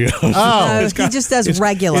Cheerios. No, he just does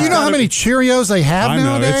regular. Do you know how many Cheerios they have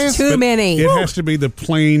nowadays? Too many. It has to be the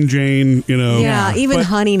plain Jane, Yeah, even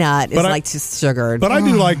Honey Nut is like just sugared. But I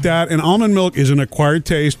do like that. And almond milk is an acquired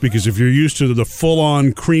taste because if you're used to the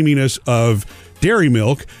full-on creaminess of dairy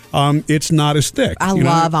milk, it's not as thick. I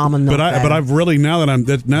love almond milk. But I've really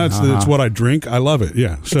it's what I drink. I love it.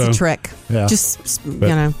 Yeah, so it's a trick. Yeah. Just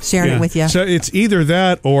sharing it with you. So it's either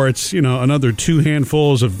that or it's another 2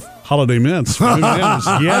 handfuls of holiday mints. Yeah,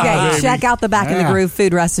 okay, baby. check out the Back in the Groove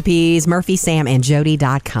food recipes.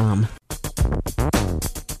 MurphySamandJody.com.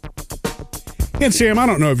 And Sam, I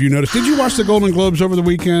don't know if you noticed. Did you watch the Golden Globes over the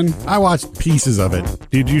weekend? I watched pieces of it.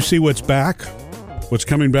 Did you see what's back? What's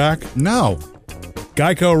coming back? No.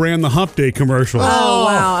 Geico ran the Hump Day commercial. Oh,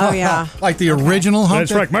 wow. Oh, yeah. Like the original Hump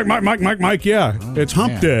Day? That's right. Mike, yeah. It's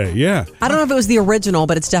Hump Day, yeah. I don't know if it was the original,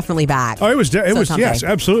 but it's definitely back. Oh, it was yes,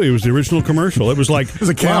 absolutely. It was the original commercial. It was like... There was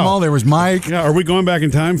a camel, there was Mike. Yeah, are we going back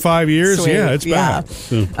in time 5 years? Sweet. Yeah, it's back.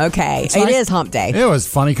 So. Okay. It is Hump Day. It was a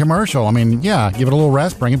funny commercial. I mean, yeah, give it a little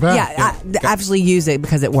rest, bring it back. Yeah, I actually use it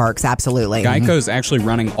because it works, absolutely. Geico's actually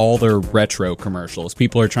running all their retro commercials.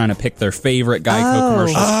 People are trying to pick their favorite Geico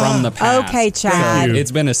commercials from the past. Okay, Chad.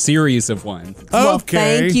 It's been a series of one. Well,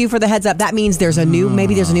 thank you for the heads up. That means there's a new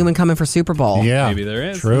one coming for Super Bowl. Yeah. Maybe there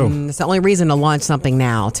is. True. It's the only reason to launch something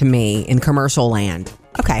now, to me, in commercial land.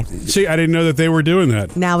 Okay. See, I didn't know that they were doing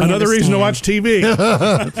that. Now we Another reason to watch TV.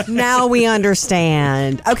 Now we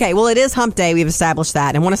understand. Okay, well, it is Hump Day. We've established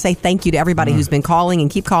that. And I want to say thank you to everybody who's been calling and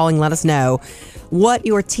keep calling. Let us know what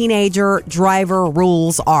your teenager driver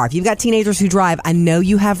rules are. If you've got teenagers who drive, I know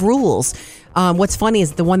you have rules. What's funny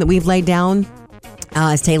is the one that we've laid down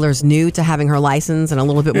as Taylor's new to having her license and a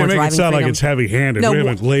little bit more driving freedom. Make it sound like it's heavy-handed. We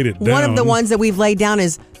haven't laid it down. One of the ones that we've laid down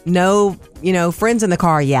is no, friends in the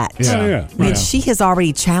car yet. Yeah. I mean, she has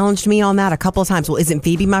already challenged me on that a couple of times. Well, isn't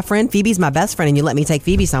Phoebe my friend? Phoebe's my best friend, and you let me take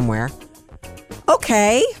Phoebe somewhere.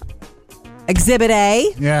 Okay. Exhibit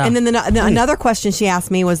A. Yeah. And then another question she asked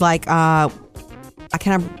me was like, can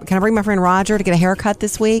I bring my friend Roger to get a haircut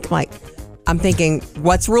this week? I'm thinking,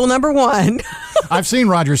 what's rule number 1? I've seen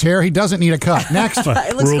Roger's hair. He doesn't need a cut. Next.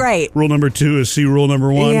 It looks great. Rule number 2 is see rule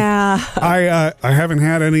number 1. Yeah. I haven't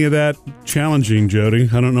had any of that challenging, Jody.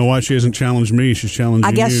 I don't know why she hasn't challenged me. She's challenging you.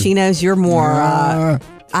 I guess she knows you're more...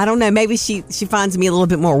 I don't know. Maybe she finds me a little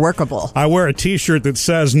bit more workable. I wear a T-shirt that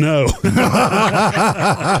says no.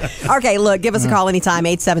 Okay, look, give us a call anytime,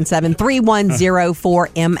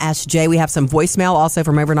 877-3104-MSJ. We have some voicemail also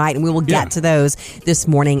from overnight, and we will get to those this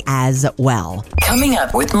morning as well. Coming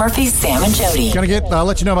up with Murphy, Sam, and Jody. Gonna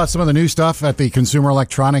let you know about some of the new stuff at the Consumer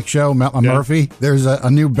Electronics Show, Murphy. There's a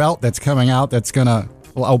new belt that's coming out that's gonna...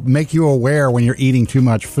 I'll make you aware when you're eating too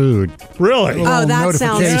much food. Really? Oh, that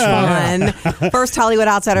sounds fun. First Hollywood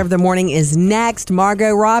Outsider of the Morning is next.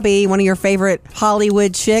 Margot Robbie, one of your favorite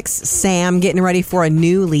Hollywood chicks. Sam, getting ready for a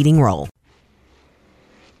new leading role.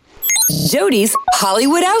 Jody's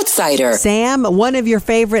Hollywood Outsider. Sam, one of your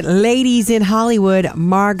favorite ladies in Hollywood,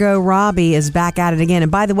 Margot Robbie, is back at it again.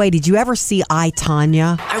 And by the way, did you ever see I,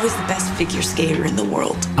 Tonya? I was the best figure skater in the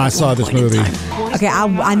world. I saw this movie. Okay,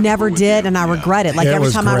 I never did, and I regret it. Like,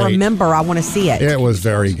 every time I remember, I want to see it. It was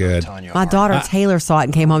very good. My daughter Taylor saw it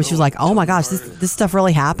and came home. She was like, oh my gosh, this stuff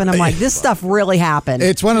really happened? I'm like, this stuff really happened.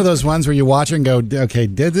 It's one of those ones where you watch it and go, okay,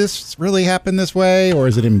 did this really happen this way? Or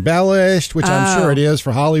is it embellished? Which I'm sure it is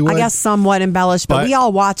for Hollywood. I guess somewhat embellished, but we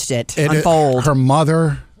all watched it unfold. Her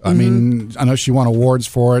mother... I mean, I know she won awards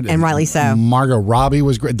for it. And rightly so. Margot Robbie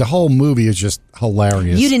was great. The whole movie is just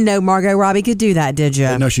hilarious. You didn't know Margot Robbie could do that, did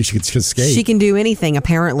you? No, she could skate. She can do anything,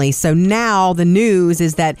 apparently. So now the news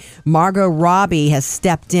is that Margot Robbie has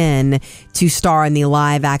stepped in to star in the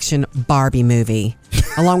live-action Barbie movie.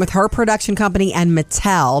 Along with her production company and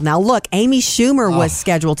Mattel. Now, look, Amy Schumer was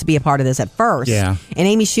scheduled to be a part of this at first. Yeah. And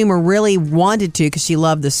Amy Schumer really wanted to because she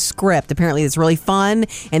loved the script. Apparently, it's really fun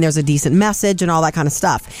and there's a decent message and all that kind of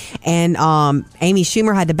stuff. And Amy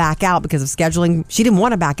Schumer had to back out because of scheduling. She didn't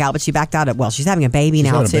want to back out, but she backed out she's having a baby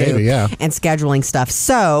now, too. And scheduling stuff.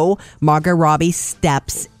 So, Margot Robbie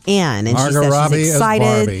steps in. And Margot she says Robbie she's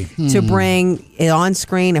excited to bring it on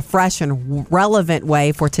screen a fresh and relevant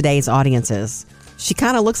way for today's audiences. She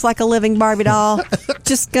kind of looks like a living Barbie doll.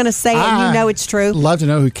 Just going to say it. You know it's true. Love to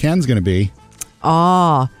know who Ken's going to be.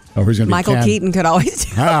 Oh, who's going to be Michael Ken? Keaton could always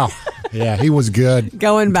do Wow. Yeah, he was good.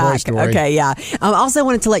 Going Toy back. Story. Okay, yeah. Also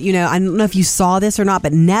wanted to let you know, I don't know if you saw this or not,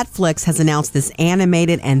 but Netflix has announced this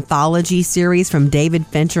animated anthology series from David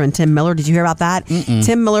Fincher and Tim Miller. Did you hear about that?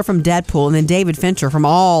 Tim Miller from Deadpool and then David Fincher from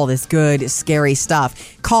all this good, scary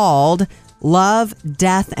stuff called Love,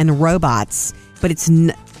 Death, and Robots. But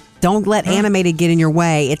don't let animated get in your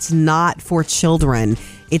way. It's not for children.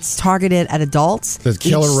 It's targeted at adults. The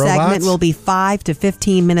killer Each robots? segment will be 5 to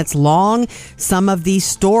 15 minutes long. Some of these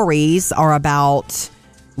stories are about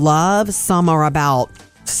love. Some are about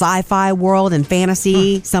sci-fi world and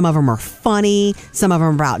fantasy. Some of them are funny. Some of them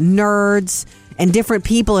are about nerds. And different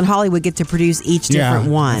people in Hollywood get to produce each different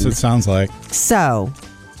one. That's what it sounds like. So,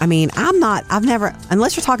 I mean, I've never,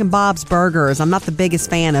 unless you're talking Bob's Burgers, I'm not the biggest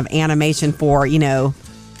fan of animation for,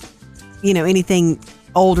 anything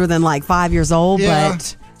older than like 5 years old, Yeah.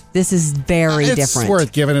 but this is very It's different.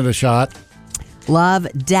 worth giving it a shot. Love,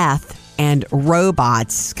 Death, and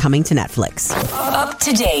Robots coming to Netflix. Up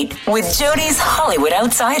to date with Jody's Hollywood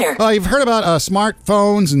Outsider. You've heard about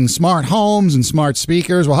smartphones and smart homes and smart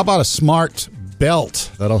speakers. Well, how about a smart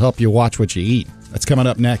belt that'll help you watch what you eat? That's coming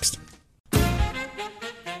up next.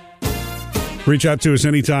 Reach out to us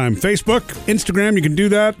anytime. Facebook, Instagram, you can do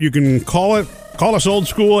that. You can call us old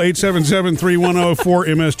school,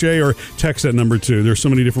 877-310-4MSJ, or text that number too. There's so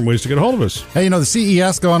many different ways to get a hold of us. Hey, the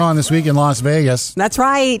CES going on this week in Las Vegas. That's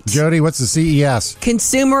right. Jody, what's the CES?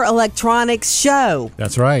 Consumer Electronics Show.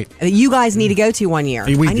 That's right. That you guys need to go to one year.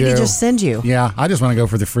 We I need to just send you. Yeah, I just want to go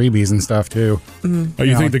for the freebies and stuff too. Oh,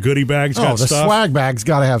 you think the goodie bag's got the stuff? swag bag's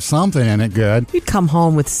got to have something in it good. You'd come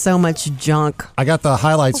home with so much junk. I got the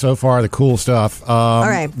highlights so far, the cool stuff. All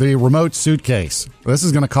right. The remote suitcase. This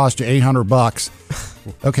is going to cost you $800.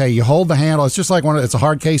 Okay, you hold the handle. It's just like it's a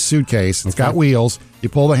hard case suitcase. It's got wheels. You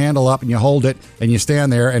pull the handle up and you hold it, and you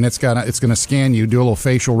stand there, and it's going to scan you, do a little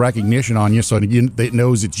facial recognition on you, so it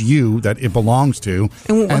knows it's you that it belongs to.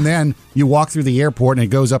 And then you walk through the airport, and it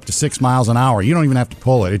goes up to 6 miles an hour. You don't even have to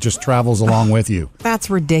pull it; it just travels along with you.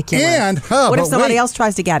 That's ridiculous. And what if somebody else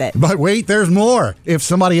tries to get it? But wait, there's more. If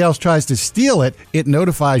somebody else tries to steal it, it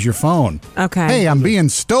notifies your phone. Okay. Hey, I'm being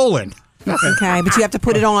stolen. Okay, but you have to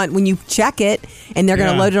put it on when you check it, and they're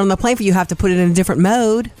going to load it on the plane for you. You have to put it in a different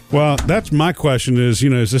mode. Well, that's my question is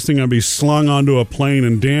this thing going to be slung onto a plane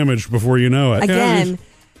and damaged before you know it? Again,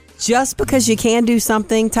 just because you can do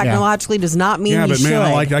something technologically does not mean you should. Yeah,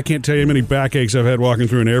 but man, I can't tell you how many backaches I've had walking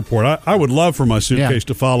through an airport. I would love for my suitcase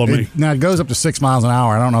to follow me. Now, it goes up to 6 miles an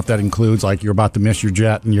hour. I don't know if that includes, you're about to miss your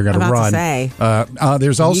jet and you're going to run. Say.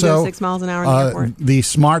 There's Can also you go 6 miles an hour in the airport? The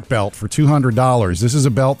Smart Belt for $200. This is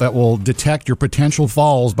a belt that will detect your potential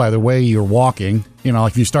falls by the way you're walking.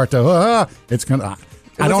 If you start to, it's going to...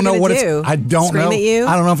 I don't know what it's. I don't Scream know. At you?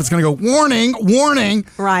 I don't know if it's going to go warning.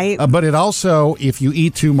 Right. But it also, if you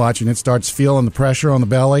eat too much and it starts feeling the pressure on the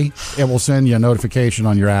belly, it will send you a notification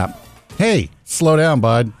on your app. Hey, slow down,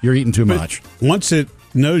 bud. You're eating too much. Once it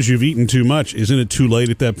knows you've eaten too much, isn't it too late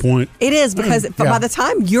at that point? It is, because by the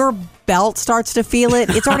time your belt starts to feel it,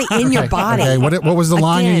 it's already in your body. Okay. What was the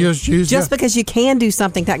line you just used? Just because you can do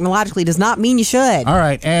something technologically does not mean you should. All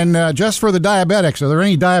right. And just for the diabetics, are there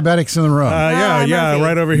any diabetics in the room? Yeah,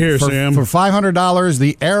 right over here, Sam. For $500,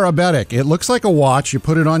 the Arabetic. It looks like a watch. You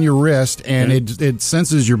put it on your wrist, and it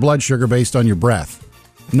senses your blood sugar based on your breath.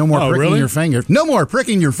 No more pricking your fingers. No more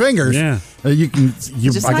pricking your fingers. Yeah. I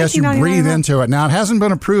guess you breathe into it. Now, it hasn't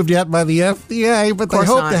been approved yet by the FDA, but they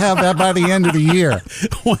hope to have that by the end of the year.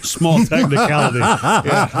 One small technicality.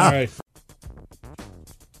 Yeah, all right.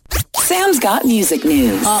 Sam's got music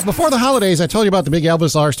news. Before the holidays, I told you about the big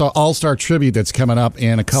Elvis All-Star tribute that's coming up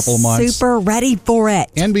in a couple of months. Super ready for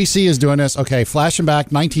it. NBC is doing this. Okay, flashing back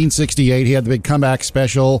 1968, he had the big comeback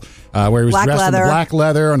special where he was dressed in the black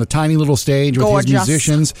leather on a tiny little stage with his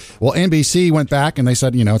musicians. Well, NBC went back and they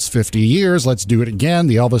said, it's 50 years. Let's do it again.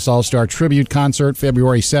 The Elvis All-Star tribute concert,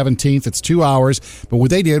 February 17th. It's 2 hours. But what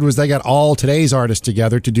they did was they got all today's artists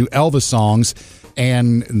together to do Elvis songs.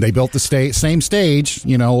 And they built the same stage,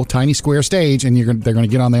 tiny square stage, and they're going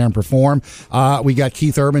to get on there and perform. We got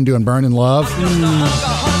Keith Urban doing "Burning Love."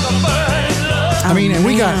 I mean, and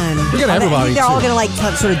we got everybody. They're all going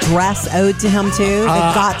to sort of dress ode to him too. They've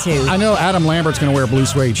got to. I know Adam Lambert's going to wear blue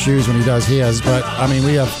suede shoes when he does his, but I mean,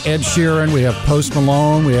 we have Ed Sheeran, we have Post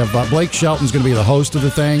Malone, we have Blake Shelton's going to be the host of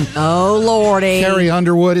the thing. Oh Lordy! Carrie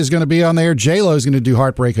Underwood is going to be on there. J-Lo is going to do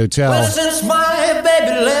Heartbreak Hotel. And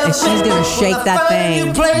she's going to shake that thing.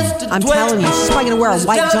 I'm telling you, she's probably going to wear a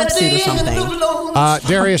white jumpsuit or something.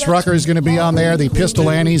 Darius Rucker is going to be on there. The Pistol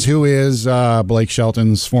Annies, who is Blake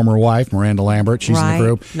Shelton's former wife, Miranda Lambert. She's in the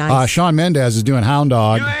group. Nice. Shawn Mendes is doing Hound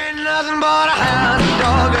Dog.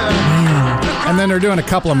 And then they're doing a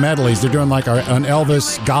couple of medleys. They're doing like an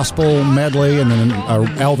Elvis gospel medley and then an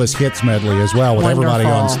Elvis hits medley as well with everybody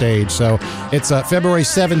on stage. So it's February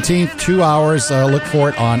 17th, 2 hours. Look for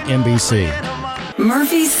it on NBC.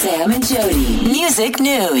 Murphy, Sam, and Jody. Music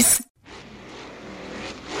news.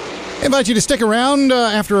 I invite you to stick around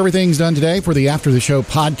after everything's done today for the After the Show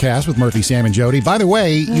podcast with Murphy, Sam, and Jody. By the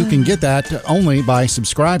way, you can get that only by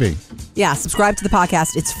subscribing. Yeah, subscribe to the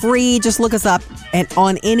podcast. It's free. Just look us up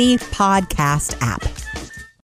on any podcast app.